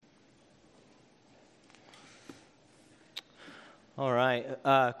All right.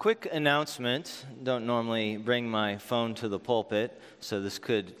 Quick announcement. Don't normally bring my phone to the pulpit, so this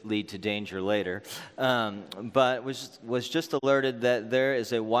could lead to danger later. But was just alerted that there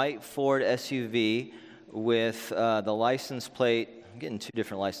is a white Ford SUV with the license plate. I'm getting two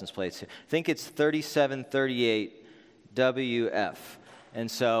different license plates here. I think it's 3738 WF.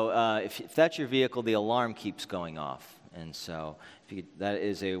 And so if that's your vehicle, the alarm keeps going off. And so that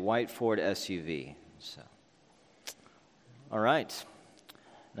is a white Ford SUV. So. All right.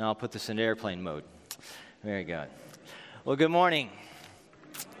 Now I'll put this in airplane mode. Very good. Well, good morning.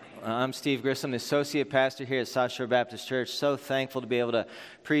 I'm Steve Grissom, the associate pastor here at South Shore Baptist Church. So thankful to be able to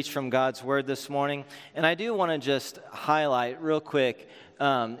preach from God's Word this morning. And I do want to just highlight real quick,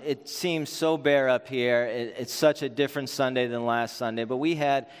 it seems so bare up here. It's such a different Sunday than last Sunday, but we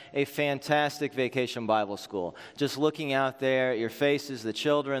had a fantastic vacation Bible school. Just looking out there, your faces, the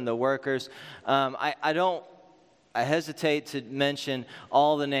children, the workers. I hesitate to mention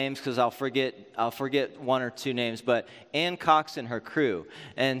all the names because I'll forget one or two names, but Ann Cox and her crew.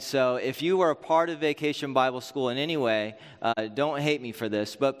 And so if you were a part of Vacation Bible School in any way, don't hate me for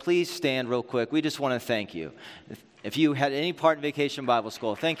this, but please stand real quick. We just want to thank you. If you had any part in Vacation Bible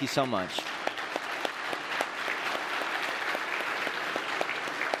School, thank you so much.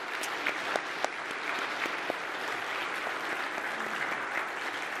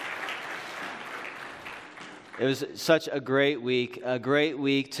 It was such a great week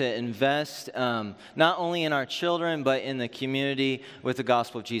to invest not only in our children, but in the community with the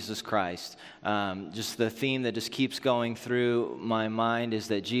gospel of Jesus Christ. Just the theme that just keeps going through my mind is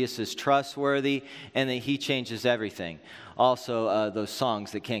that Jesus is trustworthy and that He changes everything. Also, those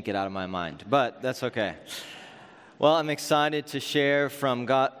songs that can't get out of my mind, but that's okay. Well, I'm excited to share from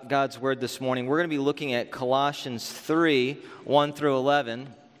God's Word this morning. We're going to be looking at Colossians 3, 1 through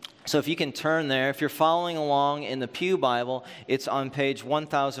 11. So if you can turn there, if you're following along in the Pew Bible, it's on page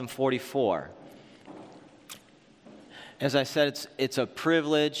 1044. As I said, it's a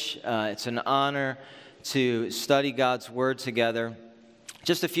privilege, it's an honor to study God's Word together.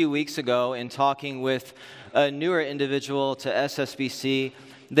 Just a few weeks ago, in talking with a newer individual to SSBC,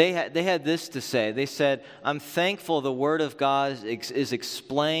 they had this to say. They said, I'm thankful the Word of God is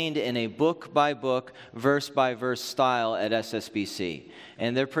explained in a book-by-book, verse-by-verse style at SSBC.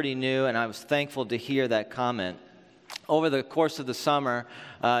 And they're pretty new, and I was thankful to hear that comment. Over the course of the summer,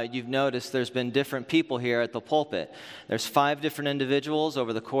 you've noticed there's been different people here at the pulpit. There's 5 different individuals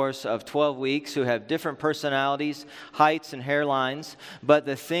over the course of 12 weeks who have different personalities, heights, and hairlines. But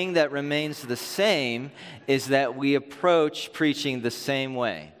the thing that remains the same is that we approach preaching the same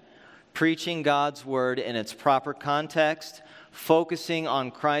way. Preaching God's Word in its proper context, focusing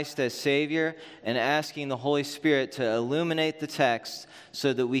on Christ as Savior, and asking the Holy Spirit to illuminate the text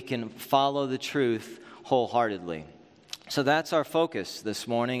so that we can follow the truth wholeheartedly. So that's our focus this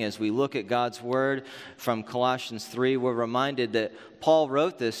morning as we look at God's Word from Colossians 3. We're reminded that Paul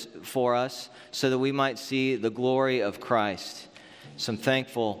wrote this for us so that we might see the glory of Christ. So I'm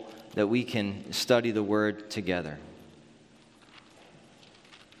thankful that we can study the Word together.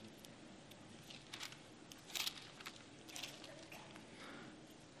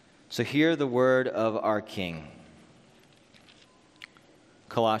 So hear the word of our King.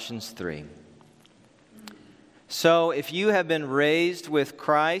 Colossians 3. So if you have been raised with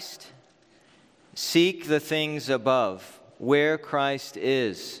Christ, seek the things above, where Christ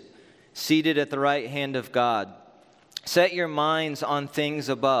is, seated at the right hand of God. Set your minds on things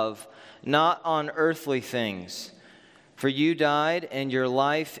above, not on earthly things. For you died, and your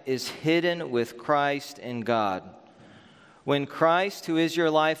life is hidden with Christ in God. When Christ, who is your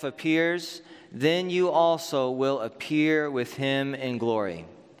life, appears, then you also will appear with Him in glory.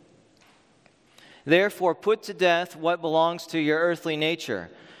 Therefore, put to death what belongs to your earthly nature: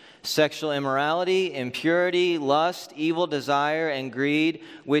 sexual immorality, impurity, lust, evil desire, and greed,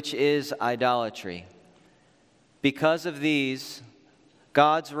 which is idolatry. Because of these,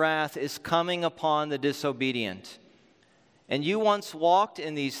 God's wrath is coming upon the disobedient. And you once walked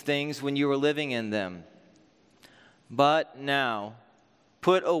in these things when you were living in them. But now,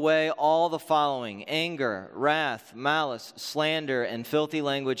 put away all the following: anger, wrath, malice, slander, and filthy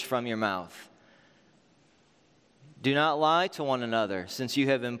language from your mouth. Do not lie to one another, since you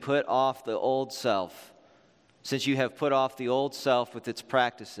have been put off the old self, since you have put off the old self with its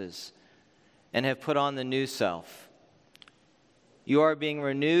practices, and have put on the new self. You are being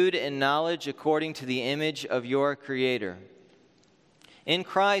renewed in knowledge according to the image of your Creator. In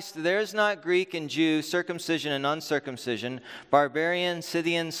Christ, there is not Greek and Jew, circumcision and uncircumcision, barbarian,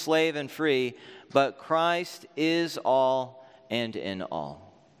 Scythian, slave and free, but Christ is all and in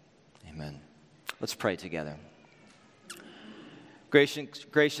all. Amen. Let's pray together.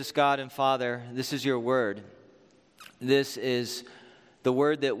 Gracious God and Father, this is your word. This is the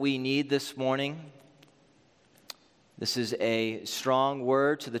word that we need this morning. This is a strong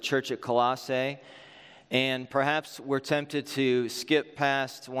word to the church at Colossae, and perhaps we're tempted to skip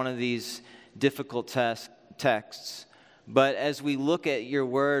past one of these difficult texts. But as we look at your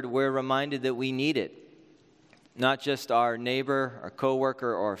word, we're reminded that we need it. Not just our neighbor, our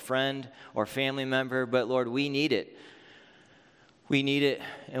coworker, or friend, or family member, but Lord, we need it. We need it,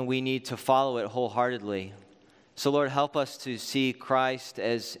 and we need to follow it wholeheartedly. So Lord, help us to see Christ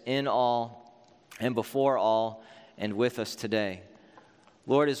as in all and before all and with us today.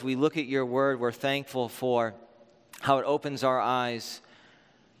 Lord, as we look at your word, we're thankful for how it opens our eyes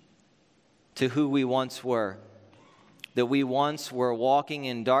to who we once were. That we once were walking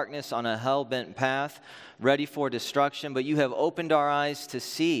in darkness on a hell-bent path, ready for destruction, but you have opened our eyes to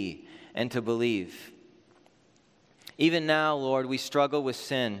see and to believe. Even now, Lord, we struggle with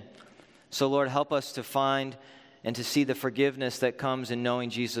sin. So, Lord, help us to find and to see the forgiveness that comes in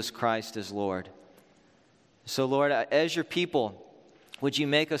knowing Jesus Christ as Lord. So, Lord, as your people, would you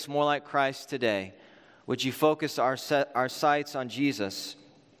make us more like Christ today? Would you focus our sights on Jesus,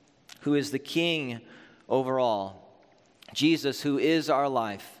 who is the King over all? Jesus, who is our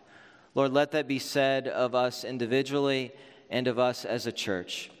life. Lord, let that be said of us individually and of us as a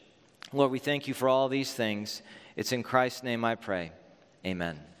church. Lord, we thank you for all these things. It's in Christ's name I pray.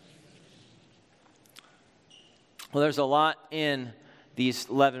 Amen. Well, there's a lot in these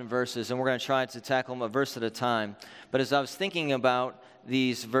 11 verses, and we're going to try to tackle them a verse at a time. But as I was thinking about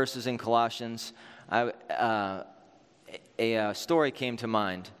these verses in Colossians, a story came to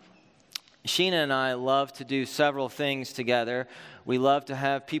mind. Sheena and I love to do several things together. We love to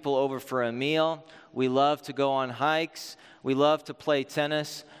have people over for a meal. We love to go on hikes. We love to play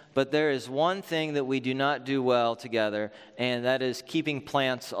tennis. But there is one thing that we do not do well together, and that is keeping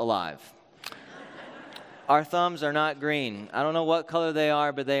plants alive. Our thumbs are not green. I don't know what color they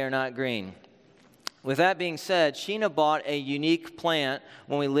are, but they are not green. With that being said, Sheena bought a unique plant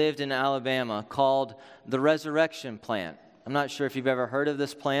when we lived in Alabama called the resurrection plant. I'm not sure if you've ever heard of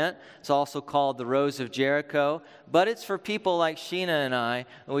this plant. It's also called the Rose of Jericho, but it's for people like Sheena and I,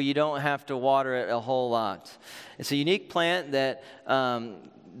 where you don't have to water it a whole lot. It's a unique plant that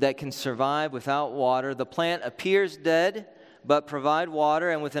can survive without water. The plant appears dead, but provide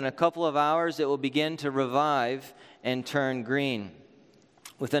water, and within a couple of hours, it will begin to revive and turn green.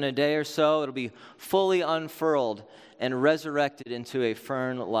 Within a day or so, it'll be fully unfurled and resurrected into a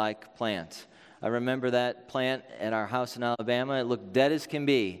fern-like plant. I remember that plant at our house in Alabama. It looked dead as can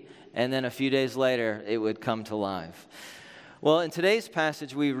be, and then a few days later, it would come to life. Well, in today's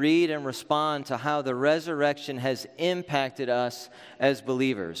passage, we read and respond to how the resurrection has impacted us as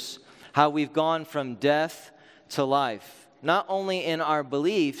believers, how we've gone from death to life, not only in our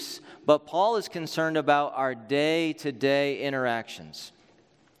beliefs, but Paul is concerned about our day-to-day interactions.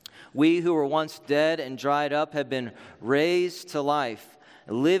 We who were once dead and dried up have been raised to life,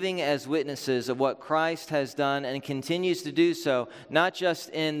 living as witnesses of what Christ has done and continues to do so, not just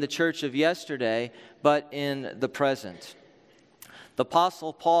in the church of yesterday, but in the present. The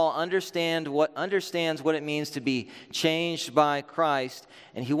Apostle Paul understands what it means to be changed by Christ,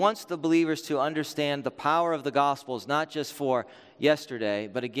 and he wants the believers to understand the power of the Gospels, not just for yesterday,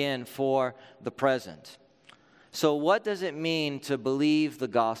 but again for the present. So what does it mean to believe the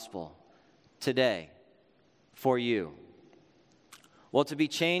gospel today for you? Well, to be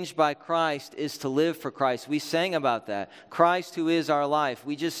changed by Christ is to live for Christ. We sang about that. Christ who is our life.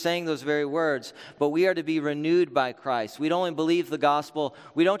 We just sang those very words. But we are to be renewed by Christ. We don't just believe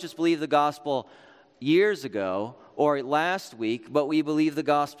the gospel years ago or last week, but we believe the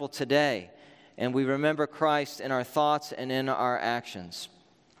gospel today. And we remember Christ in our thoughts and in our actions.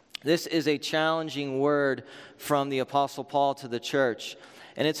 This is a challenging word from the Apostle Paul to the church.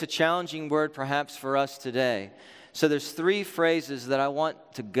 And it's a challenging word perhaps for us today. So there's 3 phrases that I want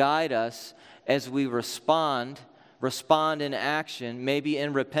to guide us as we respond in action, maybe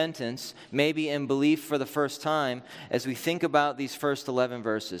in repentance, maybe in belief for the first time, as we think about these first 11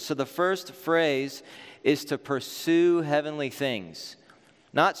 verses. So the first phrase is to pursue heavenly things.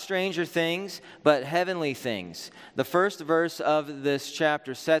 Not stranger things, but heavenly things. The first verse of this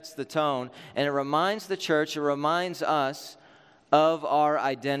chapter sets the tone, and it reminds the church, it reminds us of our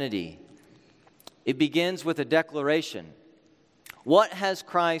identity. It begins with a declaration. What has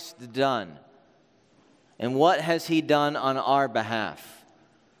Christ done? And what has he done on our behalf?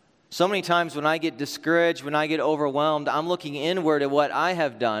 So many times when I get discouraged, when I get overwhelmed, I'm looking inward at what I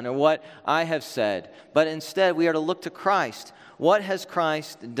have done or what I have said. But instead, we are to look to Christ. What has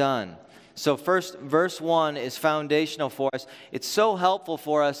Christ done? So first, verse 1 is foundational for us. It's so helpful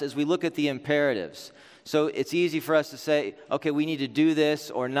for us as we look at the imperatives. So it's easy for us to say, okay, we need to do this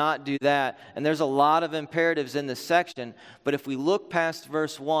or not do that. And there's a lot of imperatives in this section. But if we look past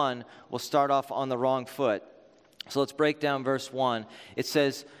verse 1, we'll start off on the wrong foot. So let's break down verse 1. It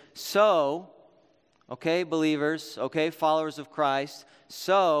says, so, okay, believers, okay, followers of Christ,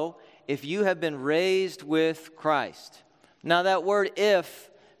 so if you have been raised with Christ. Now that word if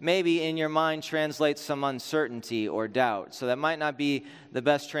maybe in your mind translates some uncertainty or doubt. So that might not be the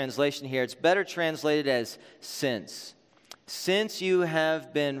best translation here. It's better translated as since. Since you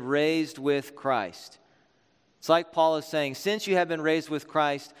have been raised with Christ. It's like Paul is saying, since you have been raised with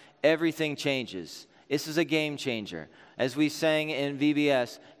Christ, everything changes. This is a game changer. As we sang in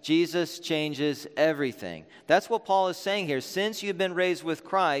VBS, Jesus changes everything. That's what Paul is saying here. Since you've been raised with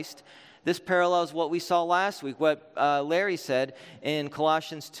Christ, this parallels what we saw last week, what Larry said in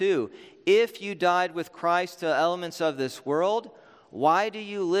Colossians 2. If you died with Christ to elements of this world, why do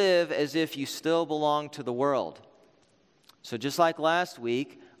you live as if you still belong to the world? So just like last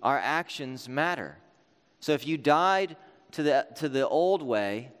week, our actions matter. So if you died to the old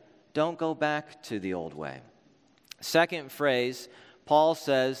way, don't go back to the old way. Second phrase, Paul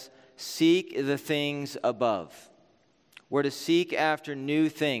says, seek the things above. We're to seek after new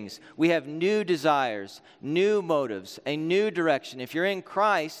things. We have new desires, new motives, a new direction. If you're in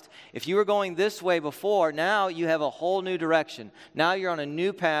Christ, if you were going this way before, now you have a whole new direction. Now you're on a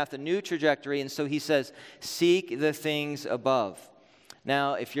new path, a new trajectory. And so he says, seek the things above.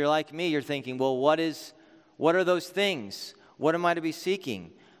 Now, if you're like me, you're thinking, well, what are those things? What am I to be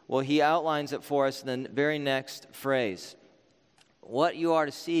seeking? Well, he outlines it for us in the very next phrase. What you are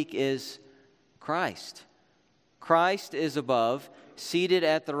to seek is Christ. Christ is above, seated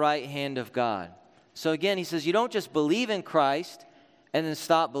at the right hand of God. So again, he says, you don't just believe in Christ and then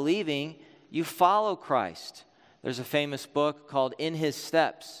stop believing, you follow Christ. There's a famous book called In His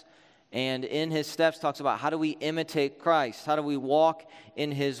Steps. And In His Steps talks about how do we imitate Christ? How do we walk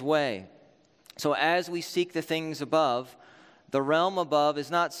in His way? So as we seek the things above, the realm above is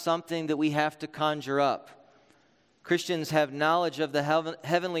not something that we have to conjure up. Christians have knowledge of the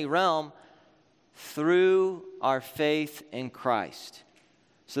heavenly realm through our faith in Christ.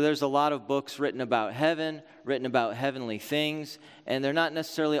 So there's a lot of books written about heaven, written about heavenly things, and they're not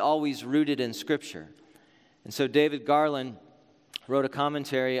necessarily always rooted in Scripture. And so David Garland wrote a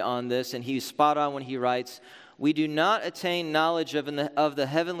commentary on this, and he's spot on when he writes, we do not attain knowledge of the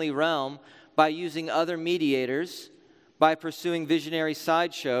heavenly realm by using other mediators, by pursuing visionary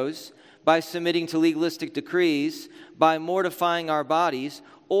sideshows, by submitting to legalistic decrees, by mortifying our bodies,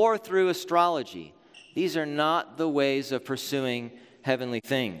 or through astrology. These are not the ways of pursuing heavenly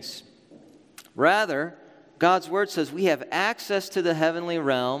things. Rather, God's Word says we have access to the heavenly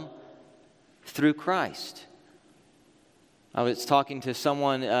realm through Christ. I was talking to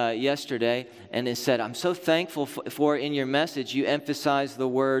someone yesterday, and they said, I'm so thankful for in your message you emphasize the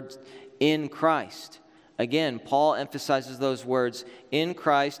word in Christ. Again, Paul emphasizes those words in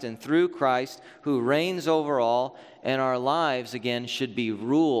Christ and through Christ, who reigns over all, and our lives, again, should be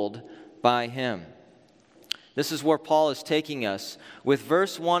ruled by Him. This is where Paul is taking us. With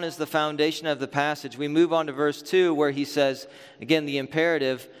verse 1 as the foundation of the passage, we move on to verse 2 where he says, again, the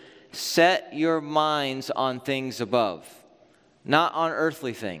imperative, set your minds on things above, not on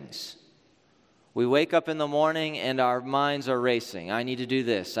earthly things. We wake up in the morning and our minds are racing. I need to do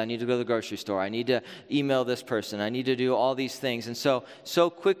this. I need to go to the grocery store. I need to email this person. I need to do all these things. And so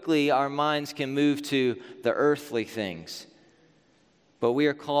quickly our minds can move to the earthly things. But we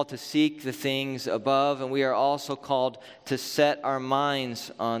are called to seek the things above, and we are also called to set our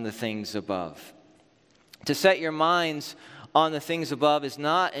minds on the things above. To set your minds on the things above is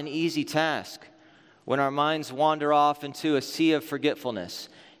not an easy task. When our minds wander off into a sea of forgetfulness,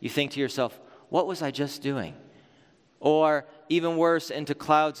 you think to yourself, what was I just doing? Or even worse, into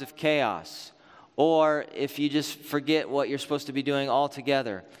clouds of chaos. Or if you just forget what you're supposed to be doing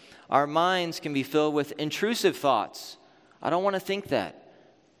altogether. Our minds can be filled with intrusive thoughts. I don't want to think that.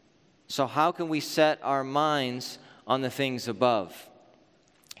 So how can we set our minds on the things above?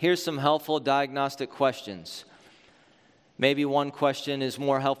 Here's some helpful diagnostic questions. Maybe one question is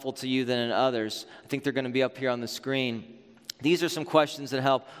more helpful to you than in others. I think they're going to be up here on the screen. These are some questions that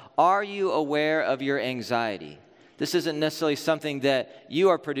help. Are you aware of your anxiety? This isn't necessarily something that you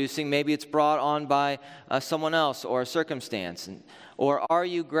are producing. Maybe it's brought on by someone else or a circumstance. Or are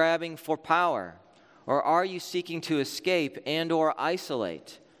you grabbing for power? Or are you seeking to escape and or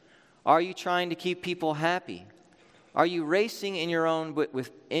isolate? Are you trying to keep people happy? Are you racing in your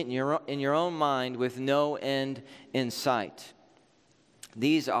own mind with no end in sight?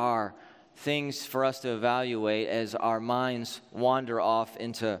 These are things for us to evaluate as our minds wander off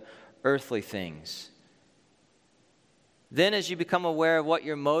into earthly things. Then, as you become aware of what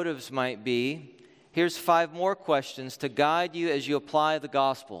your motives might be, here's 5 more questions to guide you as you apply the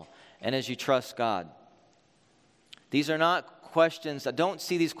gospel and as you trust God. These are not questions, I don't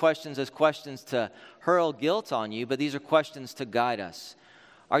see these questions as questions to hurl guilt on you, but these are questions to guide us.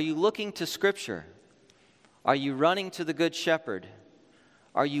 Are you looking to Scripture? Are you running to the Good Shepherd?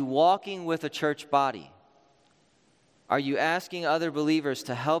 Are you walking with a church body? Are you asking other believers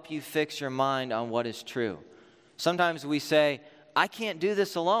to help you fix your mind on what is true? Sometimes we say, I can't do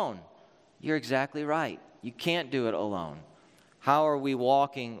this alone. You're exactly right. You can't do it alone. How are we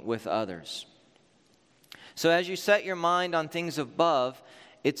walking with others? So as you set your mind on things above,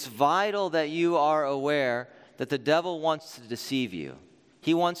 it's vital that you are aware that the devil wants to deceive you.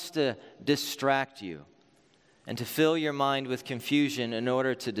 He wants to distract you and to fill your mind with confusion in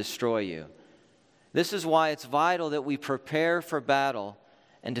order to destroy you. This is why it's vital that we prepare for battle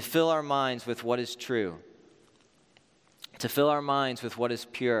and to fill our minds with what is true, to fill our minds with what is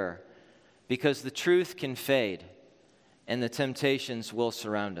pure, because the truth can fade and the temptations will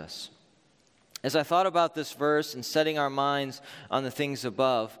surround us. As I thought about this verse and setting our minds on the things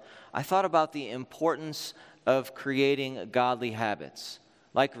above, I thought about the importance of creating godly habits,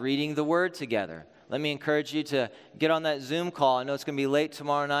 like reading the Word together. Let me encourage you to get on that Zoom call. I know it's going to be late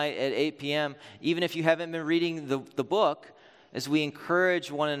tomorrow night at 8 p.m. Even if you haven't been reading the book, as we encourage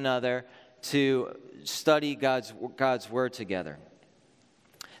one another to study God's Word together.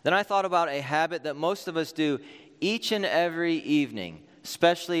 Then I thought about a habit that most of us do each and every evening,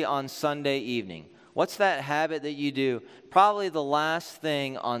 especially on Sunday evening. What's that habit that you do probably the last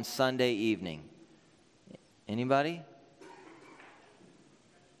thing on Sunday evening? Anybody?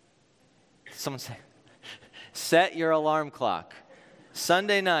 Someone say, set your alarm clock.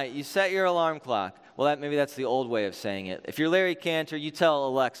 Sunday night, you set your alarm clock. Well, maybe that's the old way of saying it. If you're Larry Cantor, you tell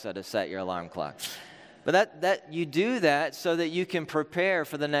Alexa to set your alarm clock. But that you do that so that you can prepare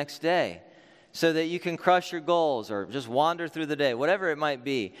for the next day, so that you can crush your goals or just wander through the day, whatever it might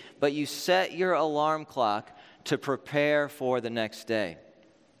be. But you set your alarm clock to prepare for the next day.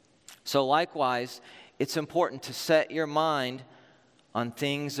 So likewise, it's important to set your mind on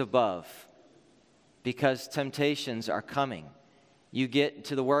things above, because temptations are coming. You get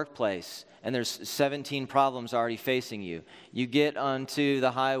to the workplace and there's 17 problems already facing you. You get onto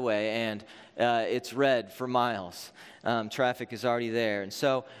the highway and it's red for miles. Traffic is already there. And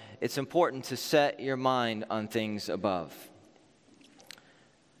so it's important to set your mind on things above.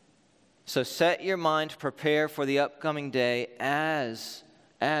 So set your mind to prepare for the upcoming day as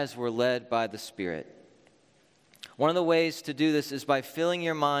we're led by the Spirit. One of the ways to do this is by filling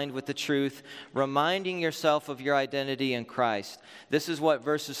your mind with the truth, reminding yourself of your identity in Christ. This is what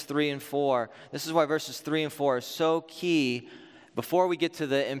verses 3 and 4, this is why verses 3 and 4 are so key. Before we get to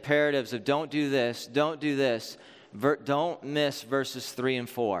the imperatives of don't do this, don't miss verses 3 and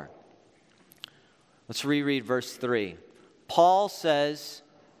 4. Let's reread verse 3. Paul says,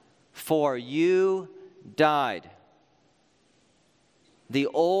 "For you died." The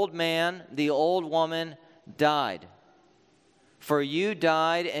old man, the old woman died. For you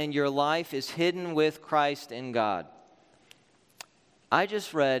died, and your life is hidden with Christ in God. I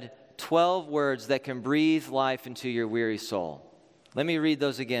just read 12 words that can breathe life into your weary soul. Let me read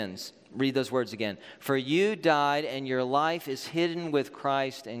those again. Read those words again. For you died, and your life is hidden with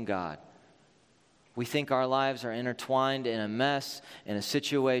Christ in God. We think our lives are intertwined in a mess, in a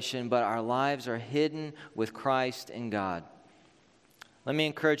situation, but our lives are hidden with Christ in God. Let me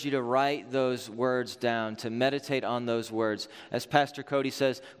encourage you to write those words down, to meditate on those words. As Pastor Cody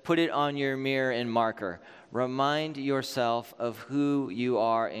says, put it on your mirror and marker. Remind yourself of who you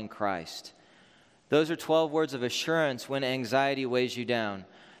are in Christ. Those are 12 words of assurance when anxiety weighs you down.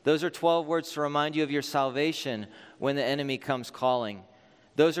 Those are 12 words to remind you of your salvation when the enemy comes calling.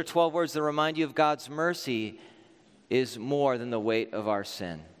 Those are 12 words that remind you of God's mercy is more than the weight of our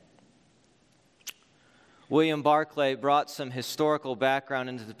sin. William Barclay brought some historical background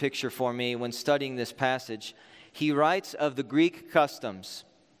into the picture for me when studying this passage. He writes of the Greek customs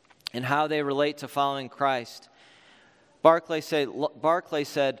and how they relate to following Christ. Barclay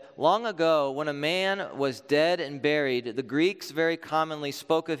said, long ago, when a man was dead and buried, the Greeks very commonly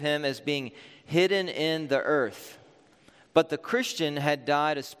spoke of him as being hidden in the earth. But the Christian had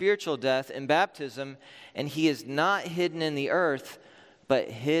died a spiritual death in baptism, and he is not hidden in the earth, but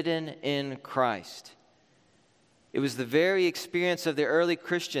hidden in Christ. It was the very experience of the early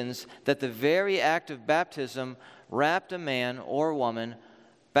Christians that the very act of baptism wrapped a man or woman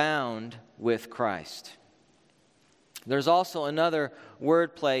bound with Christ. There's also another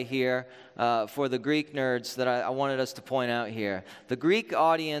wordplay here for the Greek nerds that I wanted us to point out here. The Greek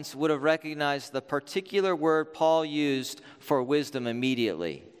audience would have recognized the particular word Paul used for wisdom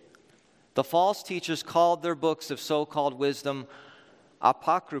immediately. The false teachers called their books of so-called wisdom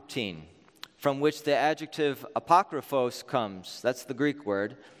apokryptein, from which the adjective apokryphos comes. That's the Greek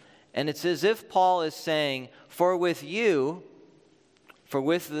word. And it's as if Paul is saying, for with the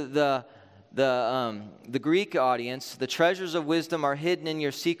Greek audience, the treasures of wisdom are hidden in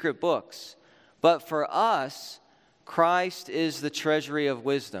your secret books. But for us, Christ is the treasury of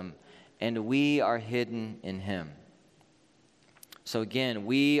wisdom, and we are hidden in him. So again,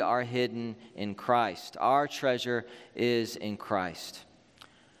 we are hidden in Christ. Our treasure is in Christ.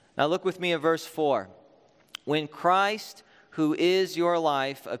 Now look with me at verse 4. When Christ, who is your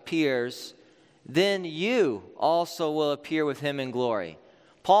life, appears, then you also will appear with him in glory.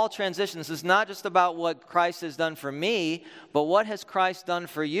 Paul transitions. This is not just about what Christ has done for me, but what has Christ done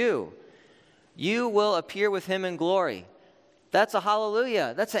for you? You will appear with him in glory. That's a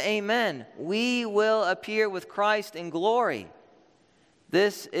hallelujah. That's an amen. We will appear with Christ in glory.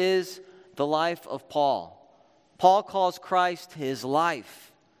 This is the life of Paul. Paul calls Christ his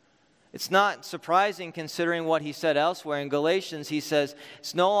life. It's not surprising considering what he said elsewhere. In Galatians, he says,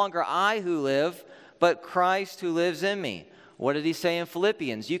 it's no longer I who live, but Christ who lives in me. What did he say in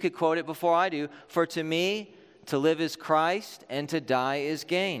Philippians? You could quote it before I do. For to me, to live is Christ, and to die is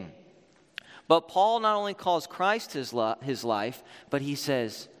gain. But Paul not only calls Christ his life, but he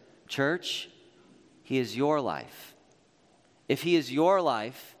says, church, he is your life. If he is your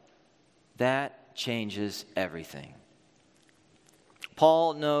life, that changes everything.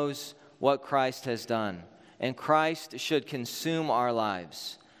 Paul knows what Christ has done, and Christ should consume our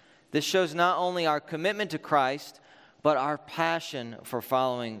lives. This shows not only our commitment to Christ, but our passion for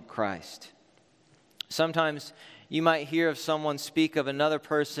following Christ. Sometimes you might hear of someone speak of another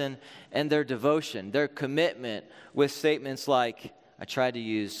person and their devotion, their commitment, with statements like, I tried to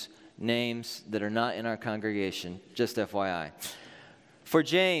use names that are not in our congregation, just FYI. For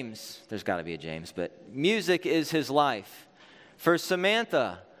James, there's got to be a James, but music is his life. For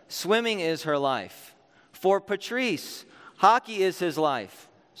Samantha, swimming is her life. For Patrice, hockey is his life.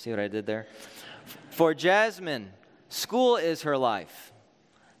 See what I did there? For Jasmine, school is her life.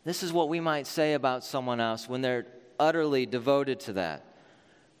 This is what we might say about someone else when they're utterly devoted to that.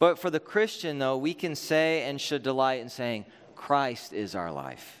 But for the Christian, though, we can say and should delight in saying, Christ is our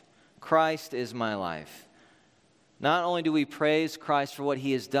life. Christ is my life. Not only do we praise Christ for what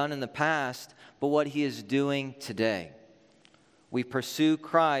he has done in the past, but what he is doing today. We pursue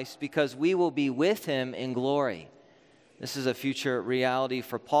Christ because we will be with him in glory. This is a future reality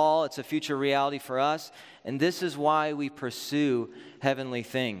for Paul. It's a future reality for us. And this is why we pursue heavenly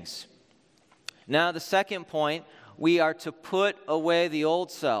things. Now, the second point, we are to put away the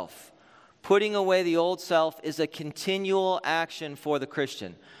old self. Putting away the old self is a continual action for the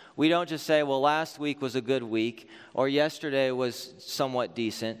Christian. We don't just say, well, last week was a good week, or yesterday was somewhat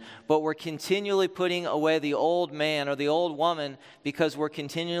decent, but we're continually putting away the old man or the old woman because we're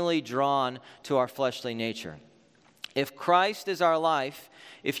continually drawn to our fleshly nature. If Christ is our life,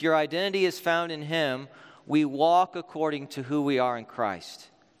 if your identity is found in him, we walk according to who we are in Christ.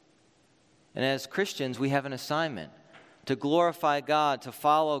 And as Christians, we have an assignment to glorify God, to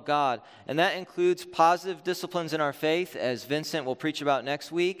follow God. And that includes positive disciplines in our faith, as Vincent will preach about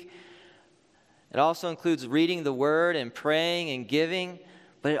next week. It also includes reading the Word and praying and giving.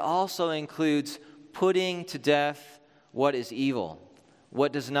 But it also includes putting to death what is evil,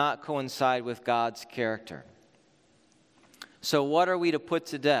 what does not coincide with God's character. So what are we to put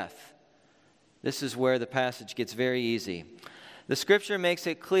to death? This is where the passage gets very easy. The Scripture makes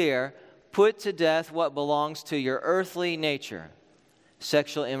it clear, put to death what belongs to your earthly nature.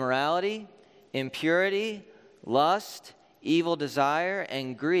 Sexual immorality, impurity, lust, evil desire,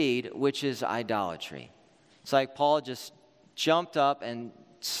 and greed, which is idolatry. It's like Paul just jumped up and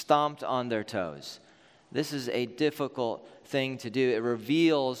stomped on their toes. This is a difficult thing to do. It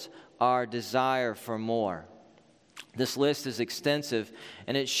reveals our desire for more. This list is extensive,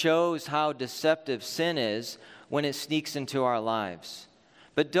 and it shows how deceptive sin is when it sneaks into our lives.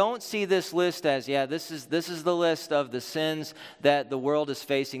 But don't see this list as, this is the list of the sins that the world is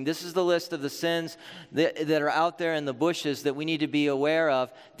facing. This is the list of the sins that are out there in the bushes that we need to be aware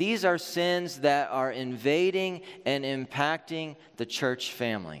of. These are sins that are invading and impacting the church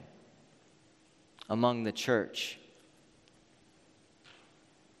family, among the church.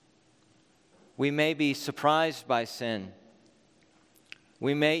 We may be surprised by sin.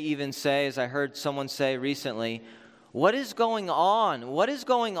 We may even say, as I heard someone say recently, what is going on? What is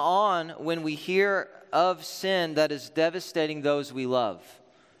going on when we hear of sin that is devastating those we love.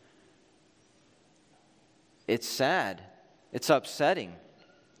 It's sad. It's upsetting.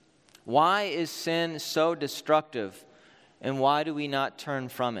 Why is sin so destructive, and why do we not turn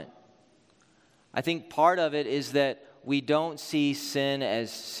from it? I think part of it is that we don't see sin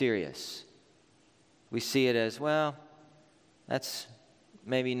as serious. We see it as, well, that's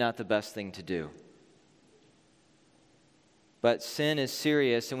maybe not the best thing to do. But sin is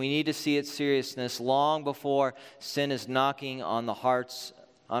serious, and we need to see its seriousness long before sin is knocking on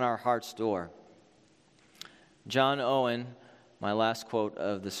our heart's door. John Owen, my last quote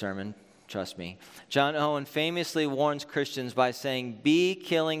of the sermon, trust me. John Owen famously warns Christians by saying, "Be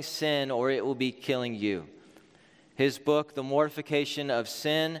killing sin or it will be killing you." His book, The Mortification of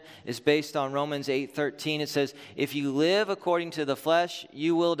Sin, is based on Romans 8:13. It says, "If you live according to the flesh,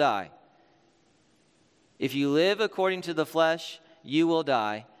 you will die. If you live according to the flesh, you will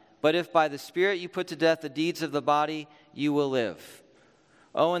die. But if by the Spirit you put to death the deeds of the body, you will live."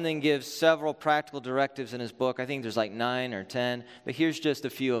 Owen then gives several practical directives in his book. I think there's like 9 or 10, but here's just a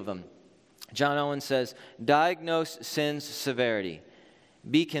few of them. John Owen says, "Diagnose sin's severity.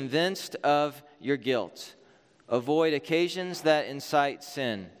 Be convinced of your guilt. Avoid occasions that incite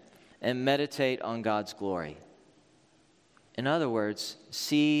sin, and meditate on God's glory." In other words,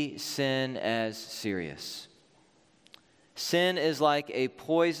 see sin as serious. Sin is like a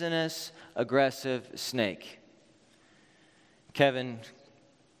poisonous, aggressive snake. Kevin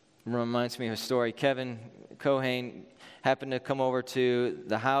reminds me of a story. Kevin Cohane happened to come over to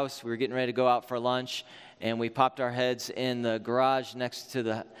the house. We were getting ready to go out for lunch, and we popped our heads in the garage next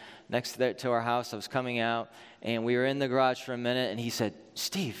to our house. I was coming out, and we were in the garage for a minute, and he said,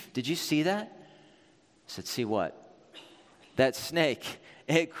 "Steve, did you see that?" I said, "See what?" "That snake.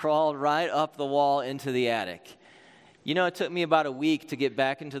 It crawled right up the wall into the attic." You know, it took me about a week to get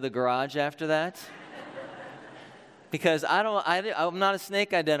back into the garage after that. Because I'm not a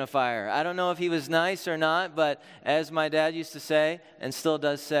snake identifier. I don't know if he was nice or not, but as my dad used to say, and still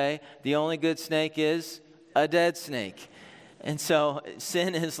does say, the only good snake is a dead snake. And so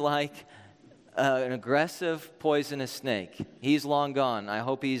sin is like an aggressive, poisonous snake. He's long gone. I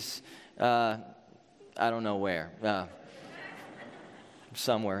hope he's, I don't know where,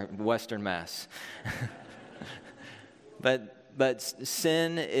 somewhere, Western Mass. But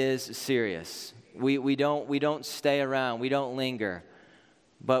sin is serious. We don't stay around. We don't linger.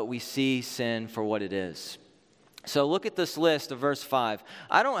 But we see sin for what it is. So look at this list of verse 5.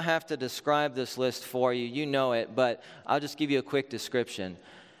 I don't have to describe this list for you. You know it, but I'll just give you a quick description.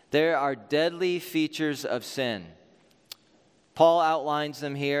 There are deadly features of sin. Paul outlines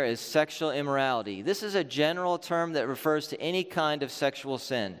them here as sexual immorality. This is a general term that refers to any kind of sexual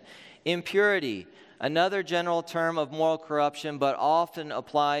sin. Impurity, another general term of moral corruption, but often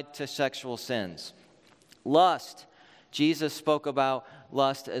applied to sexual sins. Lust. Jesus spoke about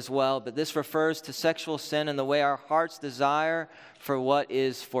lust as well, but this refers to sexual sin and the way our hearts desire for what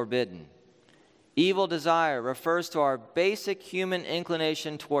is forbidden. Evil desire refers to our basic human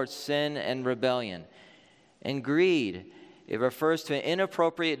inclination towards sin and rebellion. And greed, it refers to an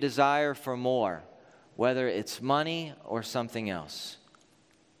inappropriate desire for more, whether it's money or something else.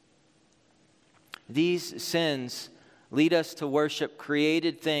 These sins lead us to worship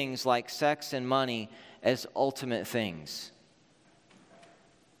created things like sex and money as ultimate things.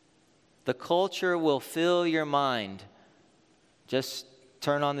 The culture will fill your mind. Just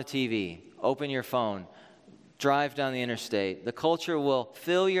turn on the TV, open your phone, drive down the interstate. The culture will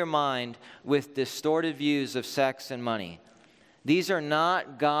fill your mind with distorted views of sex and money. These are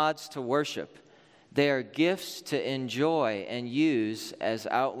not gods to worship. They are gifts to enjoy and use as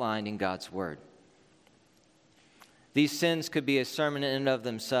outlined in God's Word. These sins could be a sermon in and of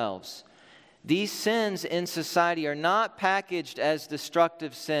themselves. These sins in society are not packaged as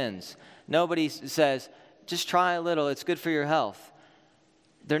destructive sins. Nobody says, just try a little, it's good for your health.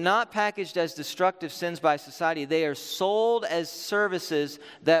 They're not packaged as destructive sins by society. They are sold as services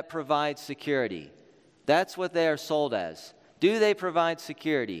that provide security. That's what they are sold as. Do they provide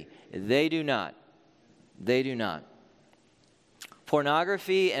security? They do not. They do not.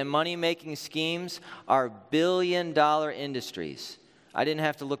 Pornography and money-making schemes are billion-dollar industries. I didn't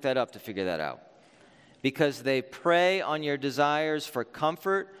have to look that up to figure that out. Because they prey on your desires for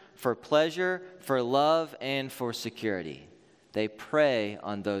comfort, for pleasure, for love, and for security. They prey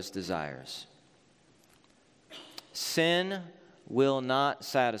on those desires. Sin will not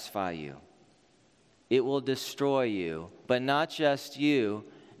satisfy you. It will destroy you, but not just you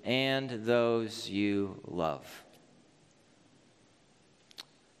and those you love.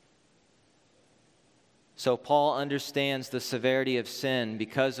 So Paul understands the severity of sin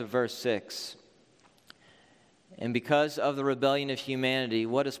because of verse 6. and because of the rebellion of humanity,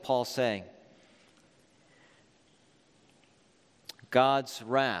 what does Paul say? God's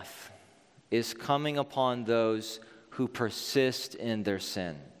wrath is coming upon those who persist in their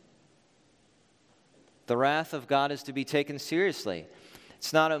sin. The wrath of God is to be taken seriously.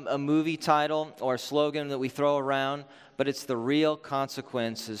 It's not a movie title or a slogan that we throw around, but it's the real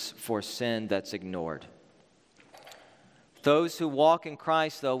consequences for sin that's ignored. Those who walk in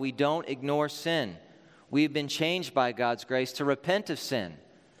Christ, though, we don't ignore sin. We've been changed by God's grace to repent of sin.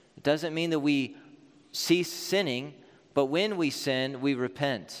 It doesn't mean that we cease sinning, but when we sin, we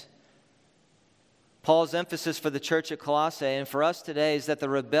repent. Paul's emphasis for the church at Colossae and for us today is that the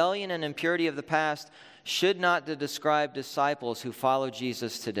rebellion and impurity of the past should not describe disciples who follow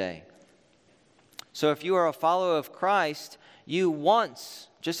Jesus today. So if you are a follower of Christ, you once,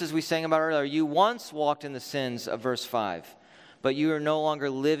 just as we sang about earlier, you once walked in the sins of verse 5, but you are no longer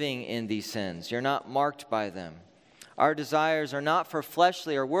living in these sins. You're not marked by them. Our desires are not for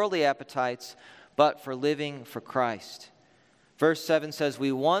fleshly or worldly appetites, but for living for Christ. Verse 7 says,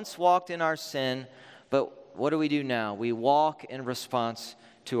 we once walked in our sin, but what do we do now? We walk in response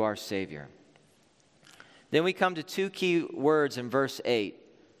to our Savior. Then we come to two key words in verse 8.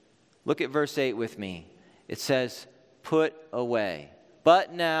 Look at verse 8 with me. It says, put away.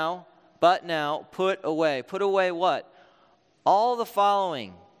 But now, put away. Put away what? All the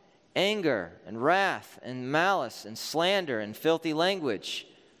following: anger and wrath and malice and slander and filthy language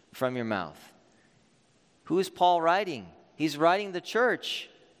from your mouth. Who is Paul writing? He's writing the church.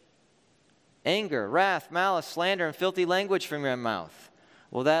 Anger, wrath, malice, slander, and filthy language from your mouth.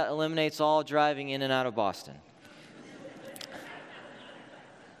 Well, that eliminates all driving in and out of Boston.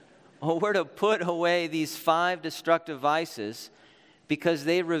 Well, we're to put away these 5 destructive vices because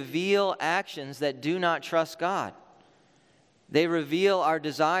they reveal actions that do not trust God. They reveal our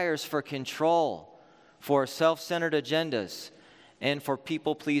desires for control, for self-centered agendas, and for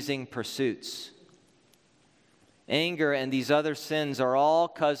people-pleasing pursuits. Anger and these other sins are all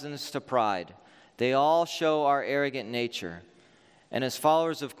cousins to pride. They all show our arrogant nature. And as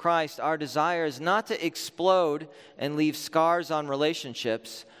followers of Christ, our desire is not to explode and leave scars on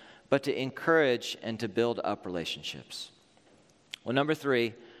relationships, but to encourage and to build up relationships. Well, number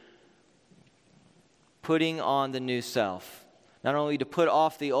 3, putting on the new self. Not only to put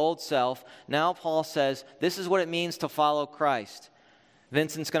off the old self, now Paul says this is what it means to follow Christ.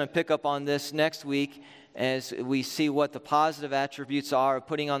 Vincent's going to pick up on this next week as we see what the positive attributes are of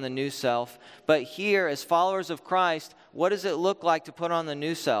putting on the new self. But here, as followers of Christ, what does it look like to put on the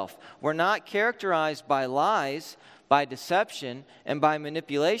new self? We're not characterized by lies, by deception, and by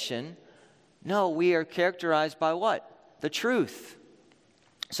manipulation. No, we are characterized by what? The truth.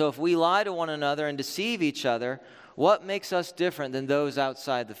 So if we lie to one another and deceive each other, what makes us different than those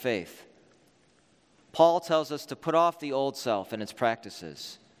outside the faith? Paul tells us to put off the old self and its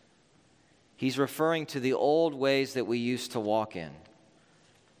practices. He's referring to the old ways that we used to walk in.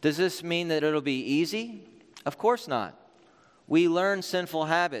 Does this mean that it'll be easy? Of course not. We learn sinful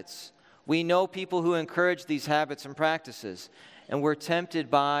habits. We know people who encourage these habits and practices, and we're tempted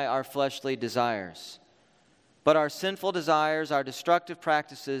by our fleshly desires. But our sinful desires, our destructive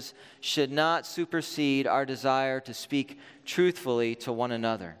practices, should not supersede our desire to speak truthfully to one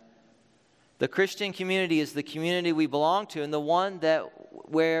another. The Christian community is the community we belong to, and the one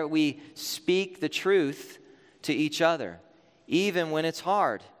where we speak the truth to each other, even when it's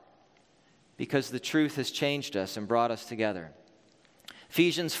hard, because the truth has changed us and brought us together.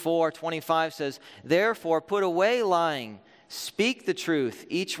 Ephesians 4:25 says, therefore put away lying, speak the truth,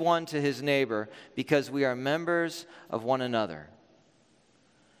 each one to his neighbor, because we are members of one another.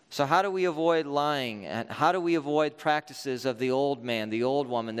 So how do we avoid lying? And how do we avoid practices of the old man, the old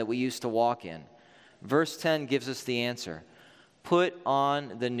woman that we used to walk in? Verse 10 gives us the answer. Put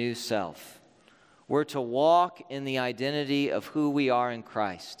on the new self. We're to walk in the identity of who we are in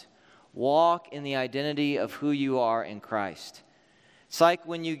Christ. Walk in the identity of who you are in Christ. It's like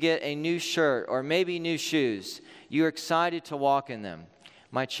when you get a new shirt or maybe new shoes. You're excited to walk in them.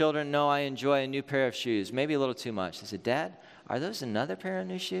 My children know I enjoy a new pair of shoes, maybe a little too much. They said, Dad, are those another pair of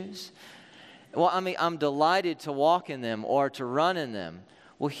new shoes? Well, I'm delighted to walk in them or to run in them.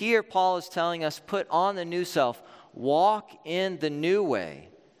 Well, here Paul is telling us, put on the new self. Walk in the new way.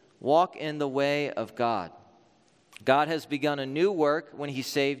 Walk in the way of God. God has begun a new work when he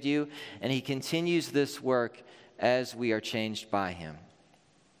saved you, and he continues this work as we are changed by him.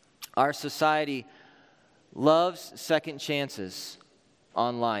 Our society loves second chances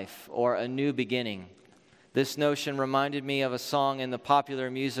on life or a new beginning. This notion reminded me of a song in the popular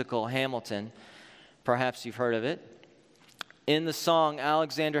musical Hamilton. Perhaps you've heard of it. In the song,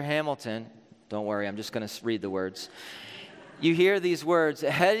 Alexander Hamilton Don't worry, I'm just going to read the words. You hear these words,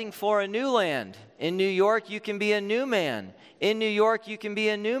 heading for a new land. In New York, you can be a new man. In New York, you can be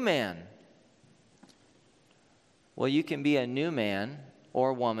a new man. Well, you can be a new man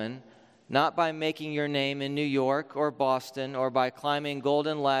or woman, not by making your name in New York or Boston or by climbing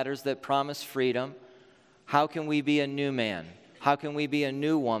golden ladders that promise freedom. How can we be a new man? How can we be a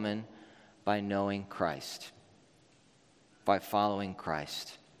new woman? By knowing Christ, by following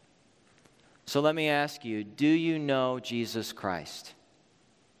Christ. So let me ask you, do you know Jesus Christ?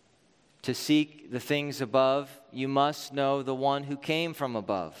 To seek the things above, you must know the one who came from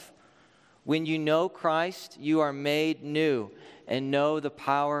above. When you know Christ, you are made new and know the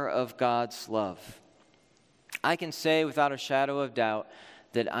power of God's love. I can say without a shadow of doubt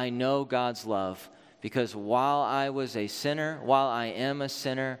that I know God's love because while I was a sinner, while I am a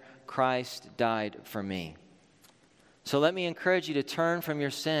sinner, Christ died for me. So let me encourage you to turn from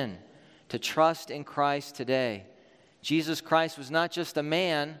your sin, to trust in Christ today. Jesus Christ was not just a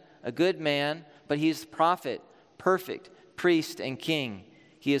man, a good man, but he's the prophet, perfect, priest, and king.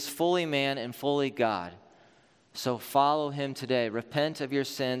 He is fully man and fully God. So follow him today. Repent of your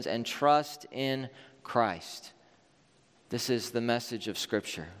sins and trust in Christ. This is the message of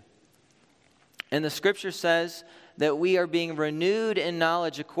Scripture. And the Scripture says that we are being renewed in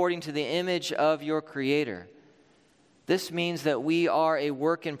knowledge according to the image of your Creator. This means that we are a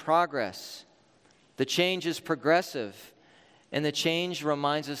work in progress. The change is progressive, and the change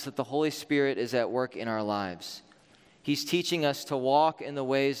reminds us that the Holy Spirit is at work in our lives. He's teaching us to walk in the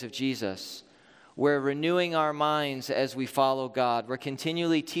ways of Jesus. We're renewing our minds as we follow God. We're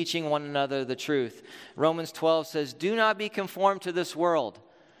continually teaching one another the truth. Romans 12 says, do not be conformed to this world.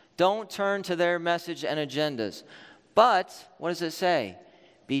 Don't turn to their message and agendas. But, what does it say?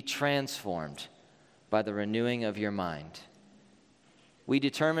 Be transformed by the renewing of your mind. We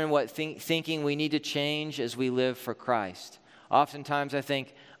determine what thinking we need to change as we live for Christ. Oftentimes I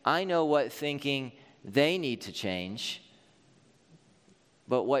think, I know what thinking they need to change,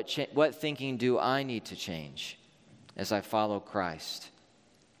 but what thinking do I need to change as I follow Christ?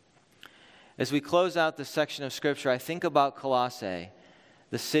 As we close out this section of Scripture, I think about Colossae,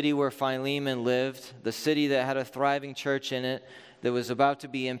 the city where Philemon lived, the city that had a thriving church in it that was about to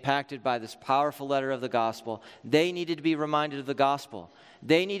be impacted by this powerful letter of the gospel. They needed to be reminded of the gospel.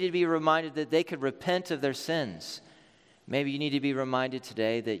 They needed to be reminded that they could repent of their sins. Maybe you need to be reminded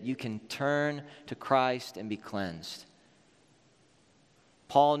today that you can turn to Christ and be cleansed.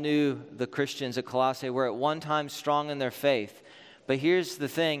 Paul knew the Christians at Colossae were at one time strong in their faith. But here's the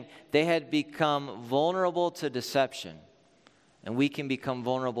thing, they had become vulnerable to deception. And we can become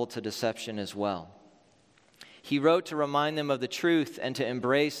vulnerable to deception as well. He wrote to remind them of the truth and to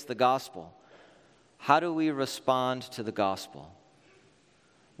embrace the gospel. How do we respond to the gospel?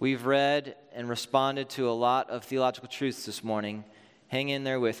 We've read and responded to a lot of theological truths this morning. Hang in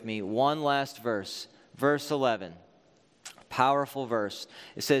there with me. One last verse, verse 11. Powerful verse.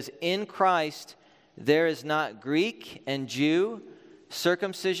 It says, in Christ there is not Greek and Jew,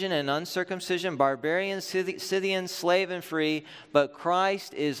 circumcision and uncircumcision, barbarian, Scythian, slave and free, but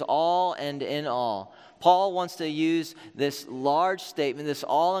Christ is all and in all. Paul wants to use this large statement, this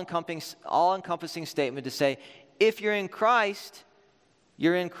all-encompassing statement to say, if you're in Christ,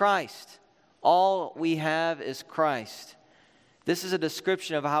 you're in Christ. All we have is Christ. This is a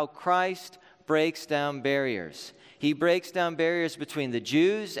description of how Christ breaks down barriers. He breaks down barriers between the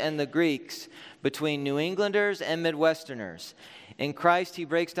Jews and the Greeks, between New Englanders and Midwesterners. In Christ, he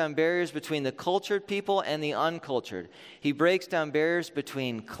breaks down barriers between the cultured people and the uncultured. He breaks down barriers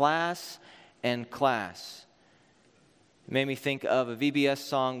between class and class. It made me think of a VBS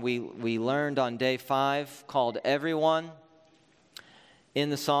song we learned on day 5 called Everyone.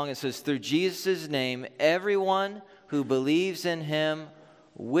 In the song it says, through Jesus' name, everyone who believes in him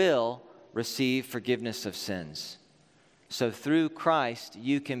will receive forgiveness of sins. So through Christ,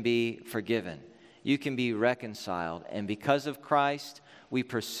 you can be forgiven. You can be reconciled. And because of Christ, we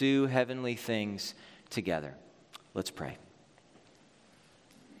pursue heavenly things together. Let's pray.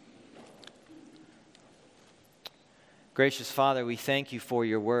 Gracious Father, we thank you for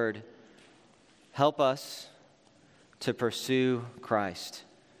your word. Help us to pursue Christ.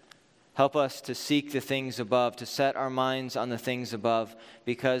 Help us to seek the things above, to set our minds on the things above,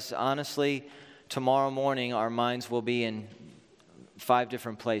 because honestly, tomorrow morning our minds will be in 5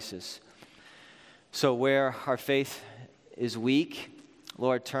 different places. So where our faith is weak,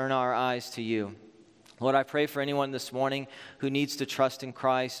 Lord, turn our eyes to you. Lord, I pray for anyone this morning who needs to trust in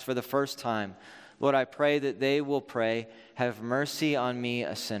Christ for the first time. Lord, I pray that they will pray, have mercy on me,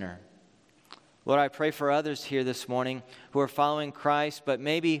 a sinner. Lord, I pray for others here this morning who are following Christ, but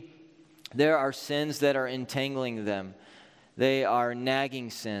maybe There are sins that are entangling them. They are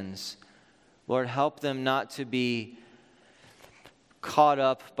nagging sins. Lord, help them not to be caught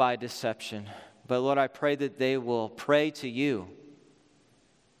up by deception. But Lord, I pray that they will pray to you.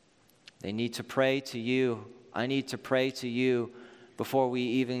 They need to pray to you. I need to pray to you before we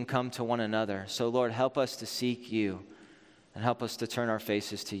even come to one another. So Lord, help us to seek you and help us to turn our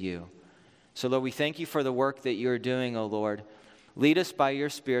faces to you. So Lord, we thank you for the work that you're doing, O Lord. Lead us by your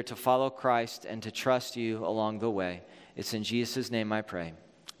Spirit to follow Christ and to trust you along the way. It's in Jesus' name I pray.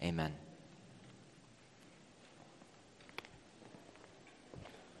 Amen.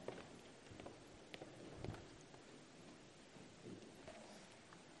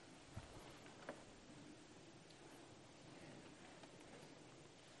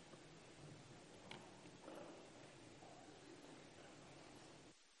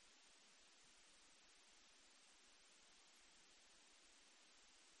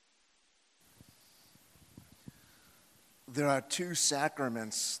 There are two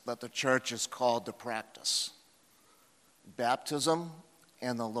sacraments that the church is called to practice: baptism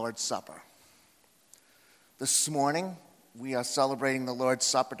and the Lord's Supper. This morning, we are celebrating the Lord's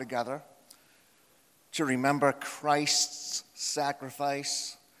Supper together to remember Christ's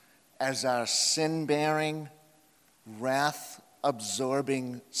sacrifice as our sin-bearing,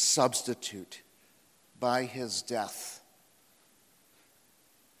 wrath-absorbing substitute by his death.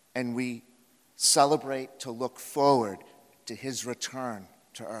 And we celebrate to look forward to his return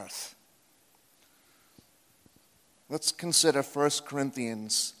to earth. Let's consider 1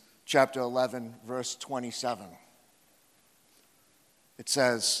 Corinthians chapter 11, verse 27. It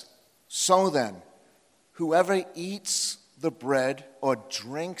says, "So then, whoever eats the bread or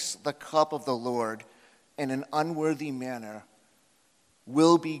drinks the cup of the Lord in an unworthy manner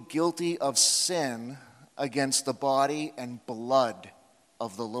will be guilty of sin against the body and blood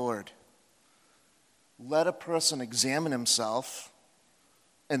of the Lord. Let a person examine himself.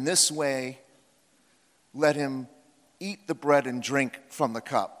 In this way, let him eat the bread and drink from the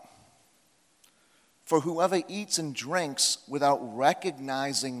cup. For whoever eats and drinks without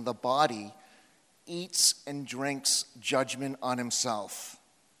recognizing the body eats and drinks judgment on himself.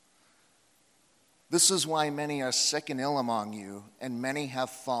 This is why many are sick and ill among you, and many have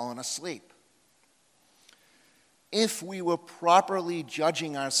fallen asleep. If we were properly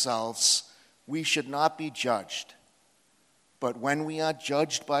judging ourselves, we should not be judged. But when we are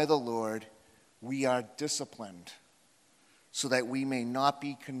judged by the Lord, we are disciplined, so that we may not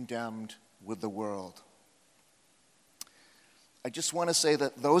be condemned with the world." I just want to say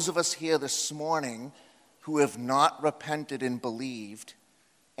that those of us here this morning who have not repented and believed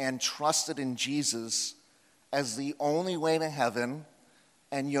and trusted in Jesus as the only way to heaven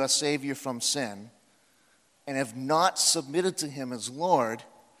and your Savior from sin, and have not submitted to him as Lord,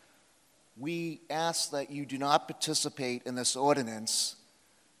 we ask that you do not participate in this ordinance,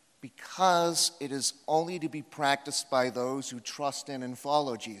 because it is only to be practiced by those who trust in and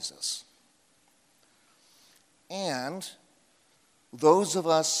follow Jesus. And those of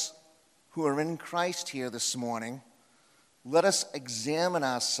us who are in Christ here this morning, let us examine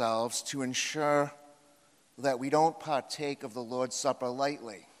ourselves to ensure that we don't partake of the Lord's Supper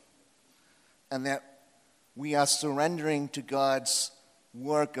lightly, and that we are surrendering to God's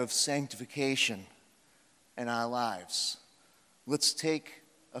work of sanctification in our lives. Let's take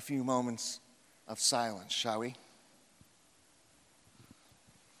a few moments of silence, shall we?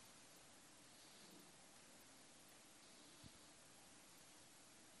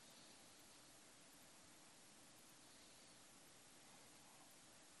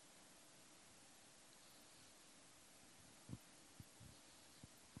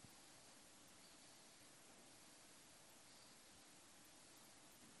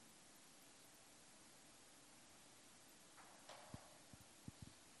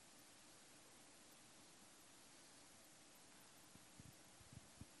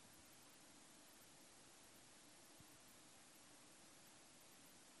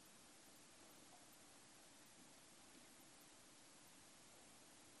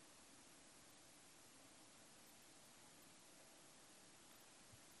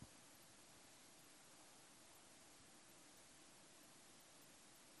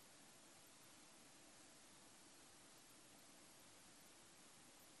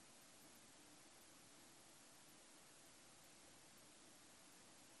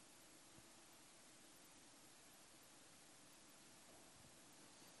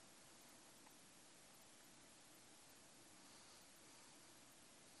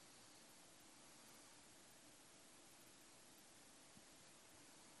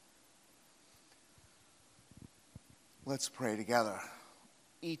 Let's pray together.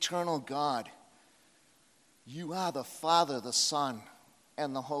 eternal God. You are the Father, the Son,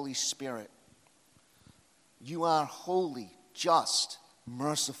 and the Holy Spirit. You are holy, just,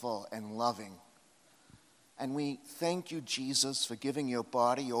 merciful, and loving. And we thank you, Jesus, for giving your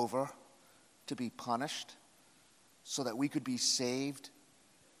body over to be punished so that we could be saved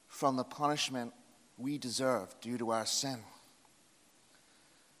from the punishment we deserve due to our sin.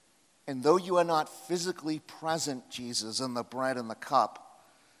 And though you are not physically present, Jesus, in the bread and the cup,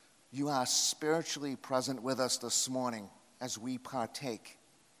 you are spiritually present with us this morning as we partake.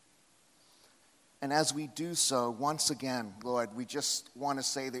 And as we do so, once again, Lord, we just want to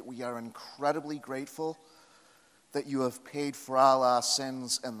say that we are incredibly grateful that you have paid for all our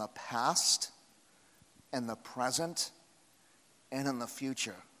sins in the past, in the present, and in the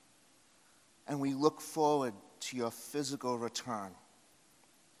future. And we look forward to your physical return.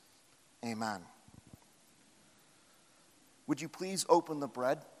 Amen. Would you please open the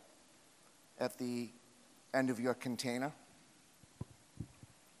bread at the end of your container?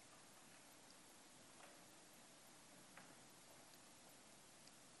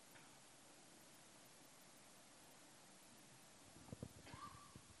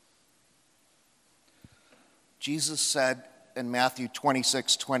 Jesus said in Matthew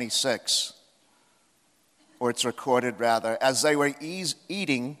 26:26, or it's recorded rather, as they were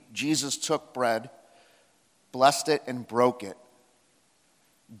eating, Jesus took bread, blessed it and broke it,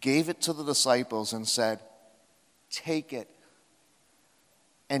 gave it to the disciples and said, "Take it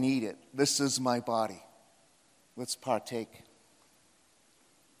and eat it. This is my body." Let's partake.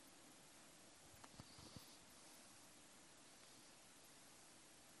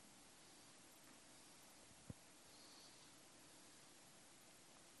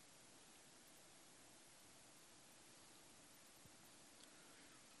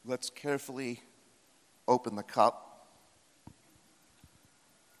 Let's carefully open the cup.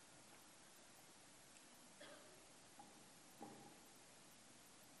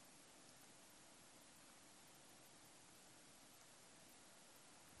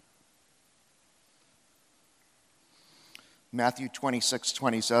 Matthew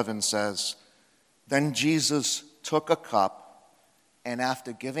 26:27 says, "Then Jesus took a cup, and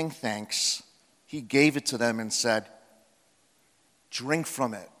after giving thanks, he gave it to them and said, 'Drink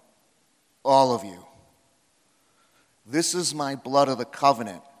from it, all of you. This is my blood of the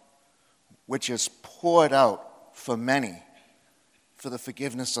covenant, which is poured out for many for the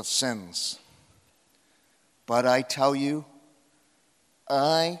forgiveness of sins. But I tell you,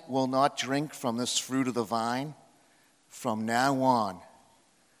 I will not drink from this fruit of the vine from now on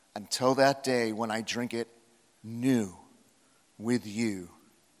until that day when I drink it new with you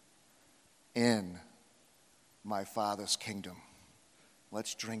in my Father's kingdom.'"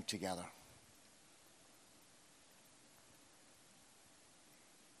 Let's drink together.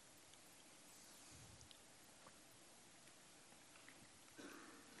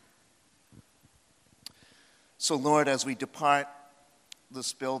 So, Lord, as we depart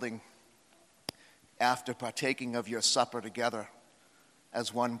this building after partaking of your supper together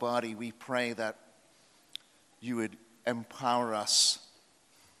as one body, we pray that you would empower us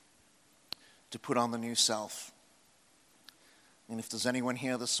to put on the new self. And if there's anyone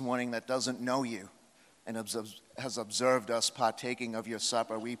here this morning that doesn't know you and has observed us partaking of your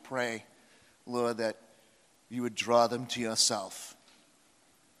supper, we pray, Lord, that you would draw them to yourself.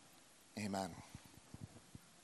 Amen.